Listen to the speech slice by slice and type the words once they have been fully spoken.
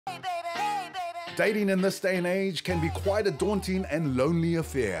Dating in this day and age can be quite a daunting and lonely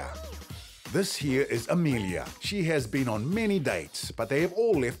affair. This here is Amelia. She has been on many dates, but they have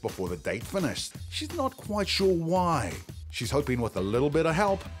all left before the date finished. She's not quite sure why. She's hoping with a little bit of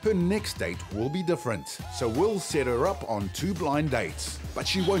help, her next date will be different. So we'll set her up on 2 blind dates, but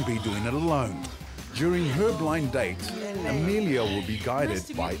she won't be doing it alone. During her blind date, Amelia will be guided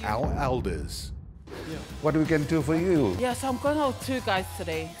by our elders. What we can do for you? Yeah, so I'm going out with 2 guys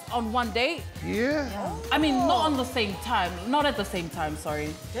today. On 1 date? Yeah. I mean, not on the same time. Not at the same time, sorry.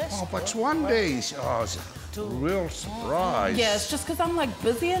 Oh, but 1 day is it's a real surprise. Yeah, it's just because I'm like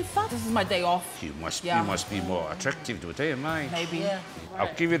busy and stuff. This is my day off. You must be more attractive today, mate. Maybe. Yeah.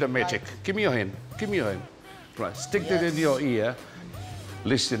 I'll give you the magic. Give me your hand. Give me your hand. Right, stick that in your ear.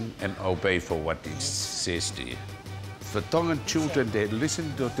 Listen and obey for what it says to you. For Tongan children, they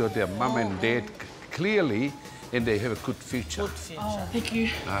listen to their mum and dad clearly, and they have a good future. Good future. Oh, thank you.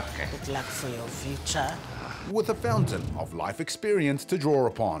 Okay. Good luck for your future. With a fountain of life experience to draw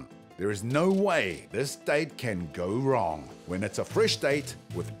upon, there is no way this date can go wrong when it's a fresh date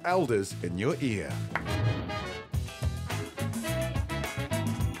with elders in your ear.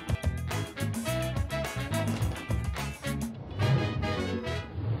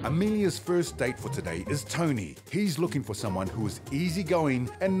 Amelia's first date for today is Tony. He's looking for someone who is easygoing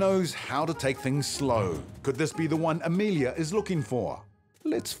and knows how to take things slow. Could this be the one Amelia is looking for?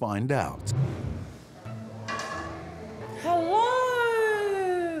 Let's find out.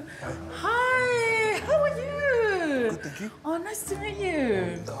 Hello. Hi. How are you? Good, thank you. Oh, nice to meet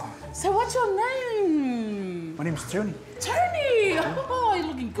you. So what's your name? My name's Tony. Tony. Oh, you're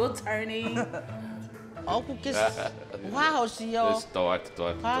looking good, Tony. Ồ, cái wow, siêu.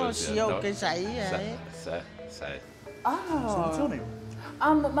 Wow, siêu cái giấy ấy. Oh. What's your name?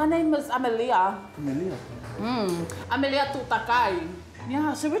 My name is Amelia. Amelia. Amelia Tutakai.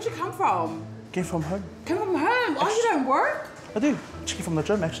 Yeah, so where'd you come from? Came from home. Came from home? Oh, you don't work? I do. Just came from the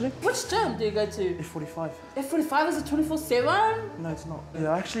gym, actually. Which gym do you go to? F45. F45 is it 24/7? No, it's not. Yeah,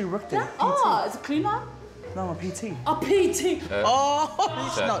 I actually worked there. Yeah? Oh, it's a cleaner? No, I'm a PT. A PT. Oh,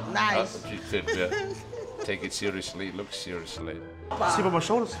 it's not nice. Take it seriously, look seriously. See about my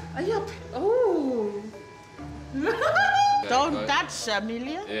shoulders? Are you oh. Don't touch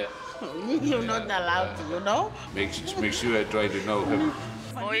Amelia. Yeah. You're not allowed to, you know? Make sure I try to know him.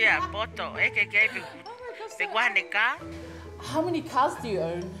 Oh yeah, photo. The one in the car. How many cars do you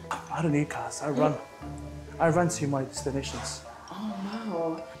own? I don't need cars. I run. I run to my destinations. Oh,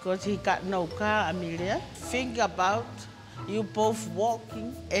 wow. Because he got no car, Amelia. Think about you both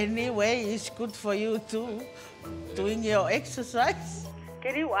walking. Anyway, it's good for you too, doing your exercise.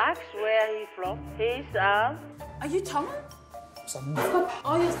 Can you ask where he's from? He's Are you Tongan? Samoa.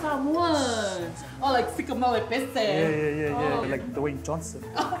 Oh, you're Samoan. Oh, like Fikamale Pese. Yeah. Oh. Like Dwayne Johnson.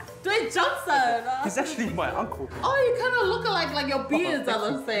 Oh, Dwayne Johnson. He's actually my uncle. Oh, you kind of look alike, like your beards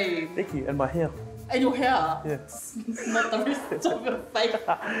are the same. Thank you. And my hair. And your hair. Yeah. Not the rest of your face.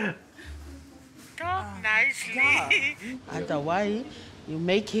 talk nicely. Otherwise, you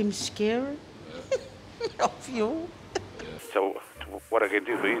make him scared of you. So, what I can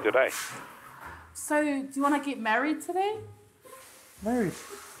do for you today? So, do you want to get married today? Married?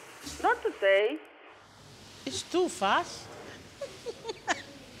 Not today. It's too fast.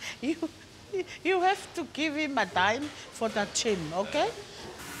 You have to give him a time for the chin, okay?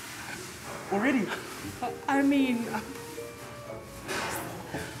 Already? I mean...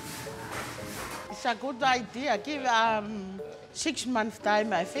 It's a good idea. Give 6 months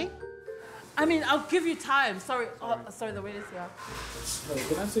time, I think. I mean, I'll give you time. Sorry. Oh, sorry, the waiter's here.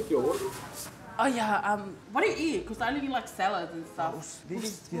 Can I take your order? Oh, yeah. What do you eat? Because I only eat like salads and stuff.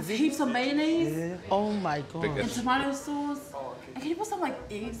 These? Heaps of mayonnaise. Yeah. Oh, my God. And tomato sauce. And can you put some like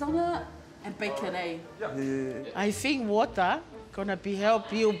eggs on it? And bacon, eh? Yeah. I think water gonna be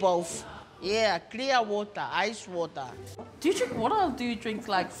help you both. Yeah, clear water, ice water. Do you drink water or do you drink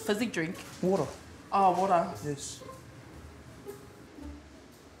like fizzy drink? Water. Oh, water. Yes.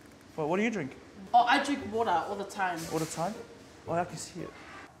 Well, what do you drink? Oh, I drink water all the time. All the time? Oh, I can see it.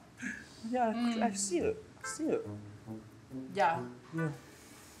 Yeah, I see it. I see it. Yeah. Yeah.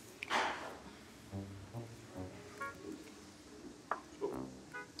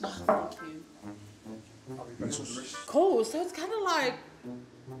 Oh, thank you. Cool, so it's kind of like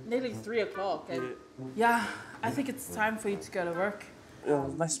nearly 3 o'clock. And yeah, I think it's time for you to go to work. Yeah,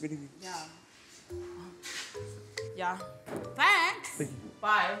 nice meeting you. Yeah. Yeah. Thanks. Thank you.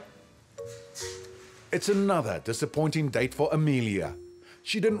 Bye. It's another disappointing date for Amelia.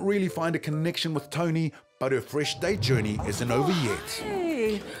 She didn't really find a connection with Tony, but her fresh date journey isn't over yet.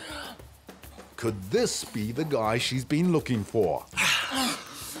 Hey. Could this be the guy she's been looking for?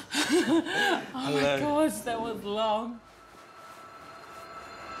 Oh my gosh, that was long.